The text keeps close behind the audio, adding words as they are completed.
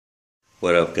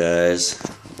What up, guys?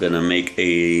 I'm gonna make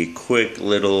a quick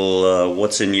little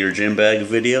what's in your gym bag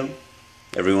video.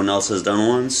 Everyone else has done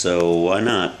one, so why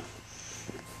not?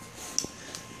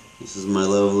 This is my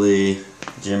lovely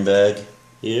gym bag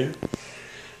here,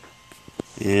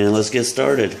 and let's get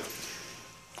started.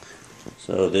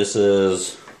 So this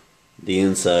is the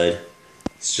inside.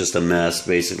 It's just a mess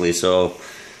basically, so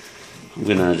I'm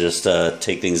gonna just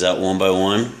take things out one by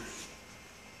one.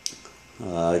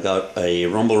 I got a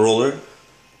rumble roller.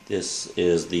 This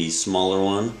is the smaller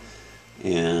one,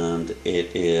 and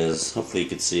it is, hopefully you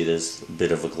can see this, a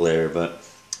bit of a glare, but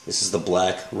this is the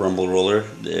black rumble roller.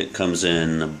 It comes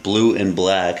in blue and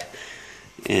black,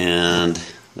 and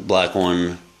the black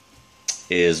one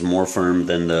is more firm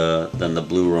than the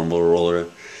blue rumble roller.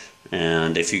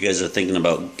 And if you guys are thinking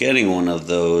about getting one of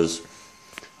those,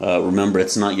 remember,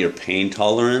 it's not your pain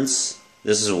tolerance.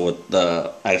 This is what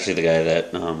actually the guy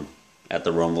that at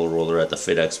the rumble roller at the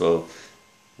Fit Expo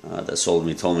that sold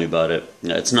me told me about it.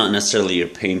 It's not necessarily your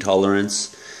pain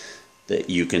tolerance that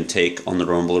you can take on the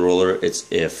rumble roller. It's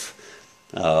if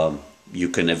you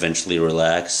can eventually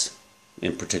relax,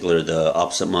 in particular the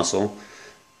opposite muscle.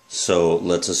 So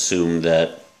let's assume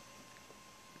that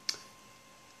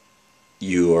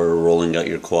you are rolling out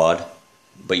your quad,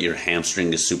 but your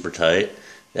hamstring is super tight.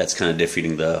 That's kind of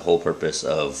defeating the whole purpose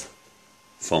of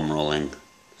foam rolling.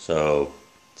 So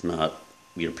it's not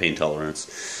your pain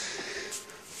tolerance.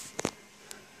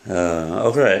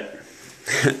 Okay.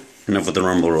 Enough with the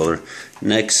rumble roller.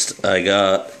 Next, I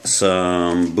got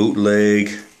some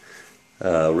bootleg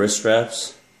wrist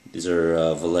straps. These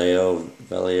are Vallejo,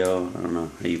 I don't know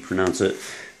how you pronounce it.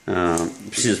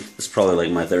 It's probably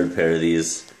like my third pair of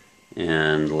these,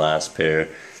 and last pair.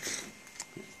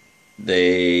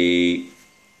 They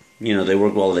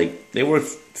work well. They work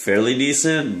fairly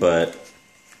decent, but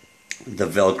the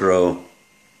Velcro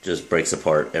just breaks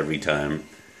apart every time,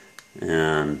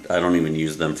 and I don't even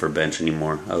use them for bench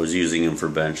anymore. I was using them for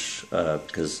bench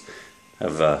because I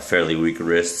have fairly weak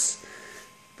wrists,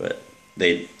 but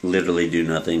they literally do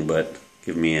nothing but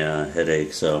give me a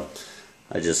headache, so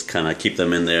I just kind of keep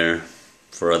them in there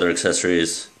for other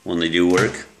accessories when they do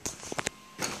work.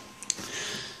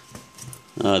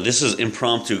 This is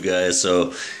impromptu, guys,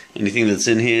 so anything that's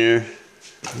in here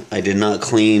I did not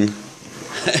clean.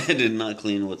 I did not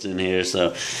clean what's in here,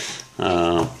 so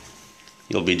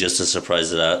you'll be just as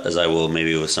surprised as I will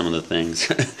maybe with some of the things.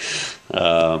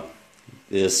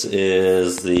 This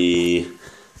is the,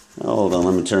 hold on,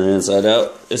 let me turn it inside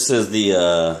out. This is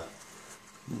the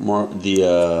Mark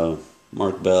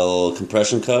Bell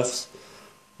compression cuffs,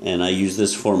 and I use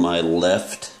this for my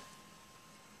left,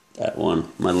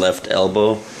 my left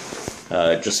elbow,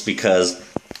 just because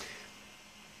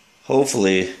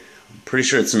hopefully, I'm pretty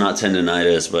sure it's not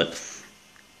tendonitis, but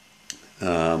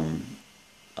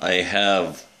I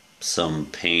have some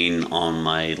pain on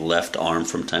my left arm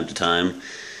from time to time,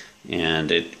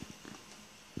 and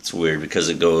it's weird because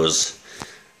it goes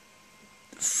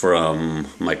from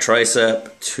my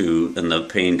tricep and the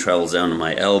pain travels down to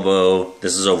my elbow.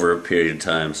 This is over a period of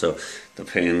time, so the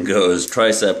pain goes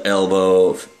tricep,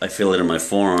 elbow, I feel it in my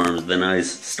forearms, then I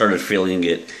started feeling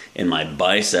it in my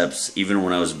biceps even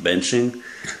when I was benching.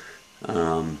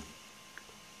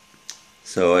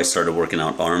 So I started working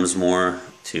out arms more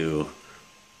to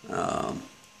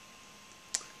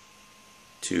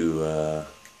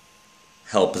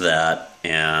help that,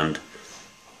 and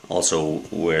also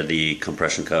wear the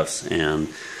compression cuffs, and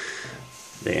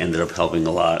they ended up helping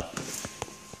a lot.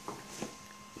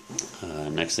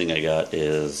 Next thing I got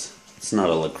is, it's not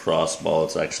a lacrosse ball,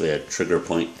 it's actually a trigger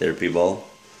point therapy ball,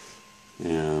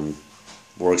 and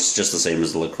works just the same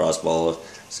as the lacrosse ball,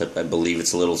 except I believe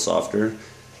it's a little softer.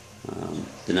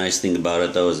 The nice thing about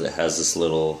it though is it has this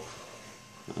little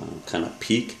kind of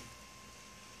peak.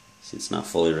 See, it's not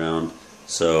fully round,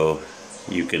 so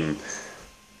you can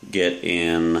get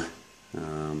in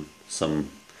some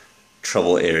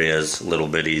trouble areas a little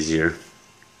bit easier.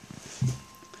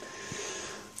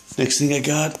 Next thing I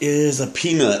got is a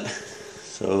peanut.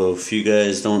 So if you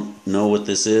guys don't know what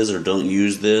this is or don't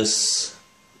use this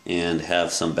and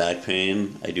have some back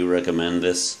pain, I do recommend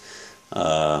this.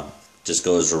 Just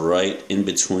goes right in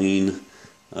between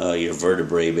your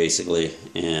vertebrae basically,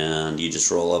 and you just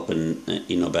roll up and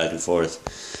back and forth.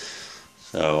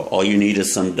 So all you need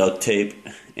is some duct tape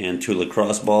and 2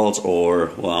 lacrosse balls,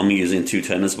 or, well, I'm using 2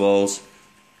 tennis balls.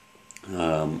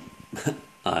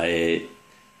 I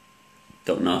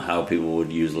don't know how people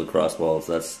would use lacrosse balls.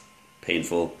 That's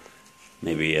painful.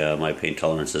 Maybe my pain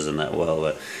tolerance isn't that well,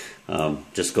 but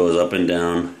just goes up and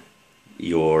down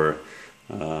your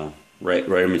right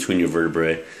in between your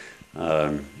vertebrae.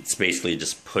 It's basically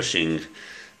just pushing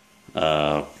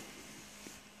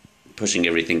pushing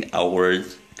everything outward,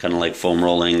 kind of like foam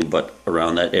rolling, but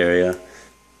around that area,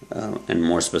 and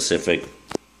more specific.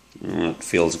 It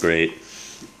feels great.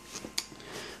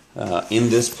 In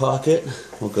this pocket,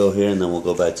 we'll go here and then we'll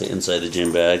go back to inside the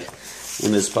gym bag.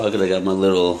 In this pocket I got my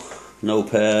little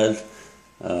notepad.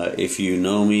 If you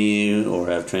know me or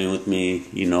have trained with me,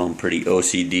 you know I'm pretty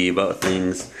OCD about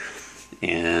things,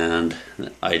 and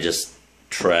I just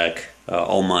track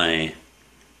all my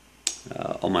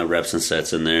reps and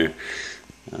sets in there.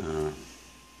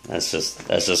 That's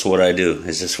just what I do.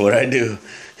 It's just what I do.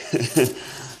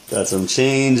 Got some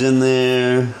change in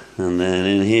there, and then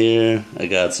in here I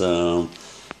got some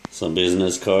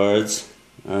business cards.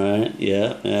 All right,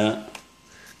 yeah.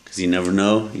 Because you never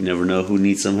know who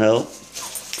needs some help.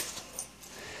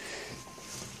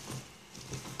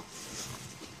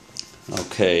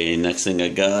 Okay, next thing I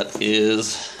got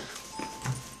is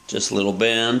just a little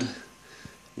band,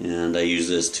 and I use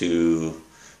this to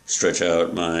stretch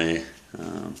out my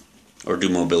or do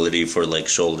mobility for like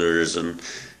shoulders and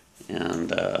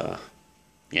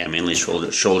yeah, mainly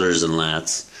shoulders and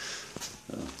lats.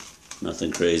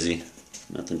 Nothing crazy,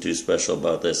 nothing too special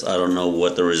about this. I don't know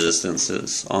what the resistance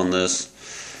is on this,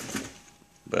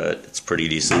 but it's pretty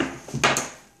decent.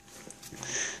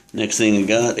 Next thing I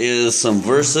got is some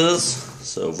Versas.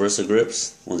 So Versa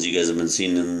grips, ones you guys have been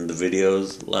seeing in the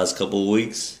videos the last couple of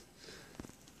weeks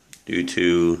due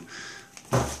to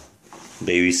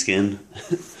baby skin.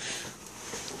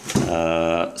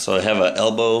 So I have an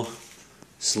elbow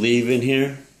sleeve in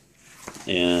here,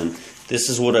 and this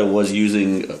is what I was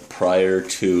using prior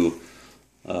to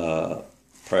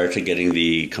getting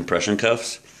the compression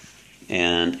cuffs,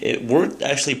 and it worked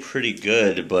actually pretty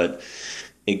good, but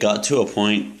it got to a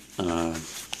point,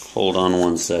 hold on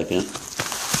one second,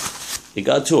 it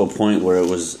got to a point where it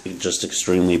was just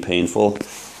extremely painful,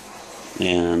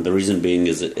 and the reason being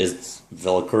is it's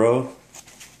Velcro,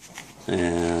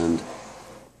 and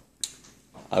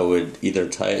I would either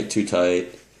tie it too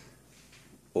tight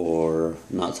or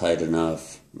not tight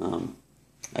enough.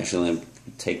 Actually, let me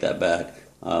take that back.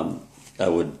 I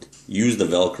would use the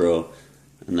Velcro,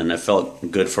 and then it felt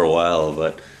good for a while,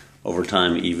 but over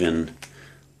time, even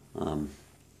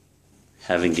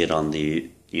having it on the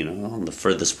on the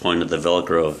furthest point of the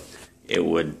Velcro, it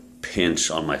would pinch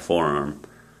on my forearm,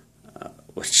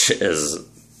 which is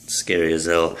scary as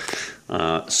hell.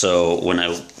 So when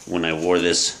I wore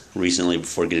this recently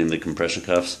before getting the compression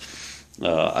cuffs,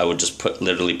 I would just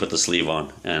literally put the sleeve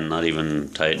on and not even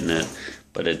tighten it,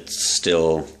 but it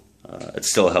still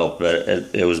helped. But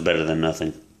it was better than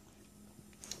nothing.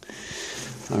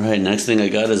 All right, next thing I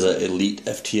got is an Elite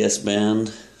FTS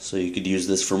band. So you could use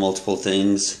this for multiple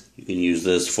things. You can use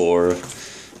this for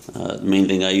the main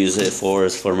thing I use it for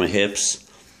is for my hips.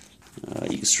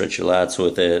 You can stretch your lats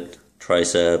with it,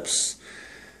 triceps.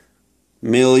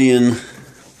 Million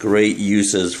great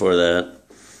uses for that.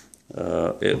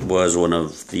 It was one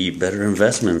of the better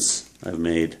investments I've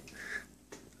made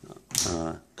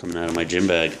coming out of my gym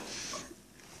bag.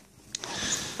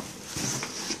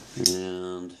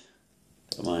 And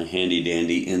my handy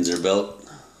dandy Inzer belt.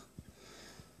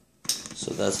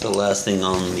 So that's the last thing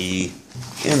on the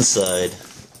inside.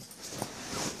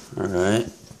 Alright.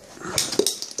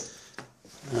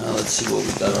 Now let's see what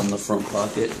we got on the front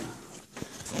pocket.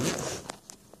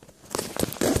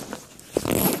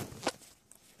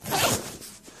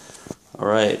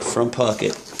 Alright, front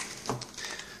pocket.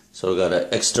 So we got an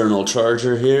external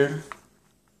charger here.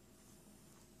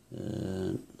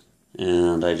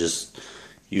 And I just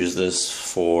use this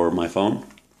for my phone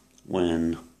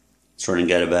when it's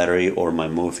running out of battery, or my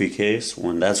Mophie case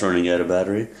when that's running out of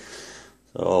battery.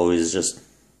 So always just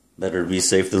better be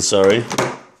safe than sorry.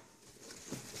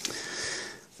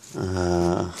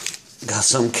 Got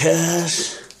some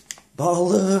cash,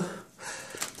 baller.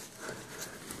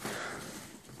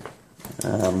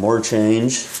 More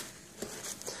change.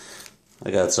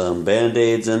 I got some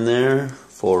band-aids in there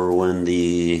for when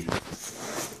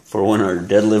our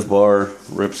deadlift bar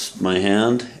rips my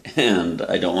hand and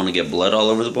I don't want to get blood all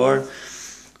over the bar.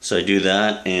 So I do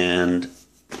that, and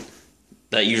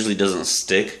that usually doesn't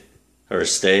stick or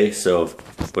stay. So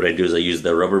what I do is I use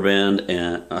the rubber band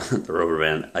and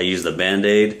I use the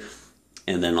band-aid,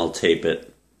 and then I'll tape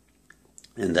it,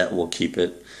 and that will keep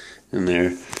it in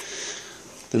there.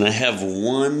 Then I have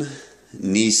one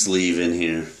knee sleeve in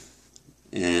here,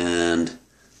 and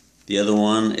the other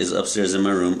one is upstairs in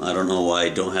my room. I don't know why I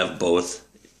don't have both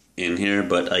in here,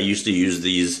 but I used to use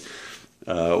these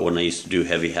when I used to do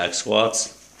heavy hack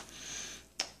squats.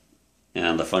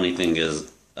 And the funny thing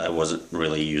is, I wasn't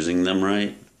really using them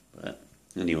right. But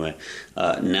anyway,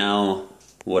 now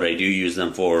what I do use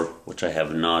them for, which I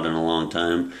have not in a long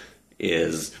time,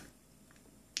 is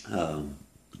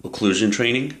occlusion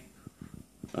training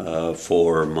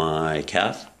for my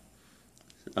calf.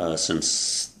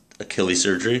 Since Achilles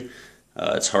surgery,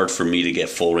 it's hard for me to get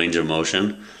full range of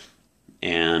motion,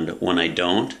 and when I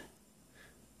don't,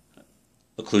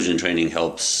 occlusion training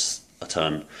helps a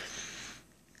ton.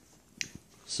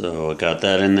 So I got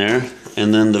that in there.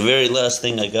 And then the very last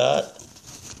thing I got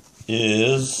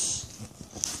is,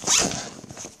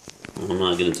 I'm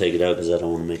not going to take it out because I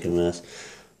don't want to make a mess,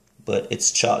 but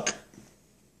it's chalk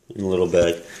in a little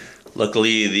bag.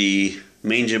 Luckily, the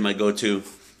main gym I go to,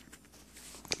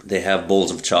 they have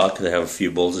bowls of chalk. They have a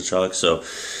few bowls of chalk, so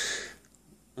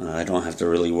I don't have to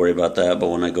really worry about that. But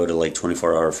when I go to like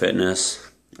 24-hour fitness,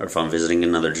 or if I'm visiting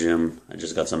another gym, I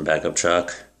just got some backup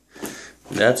chalk.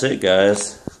 That's it,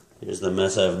 guys. Here's the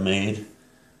mess I've made.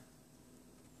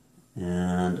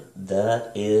 And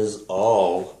that is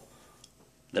all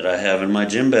that I have in my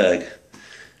gym bag.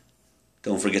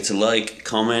 Don't forget to like,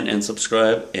 comment, and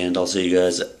subscribe, and I'll see you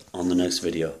guys on the next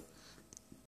video.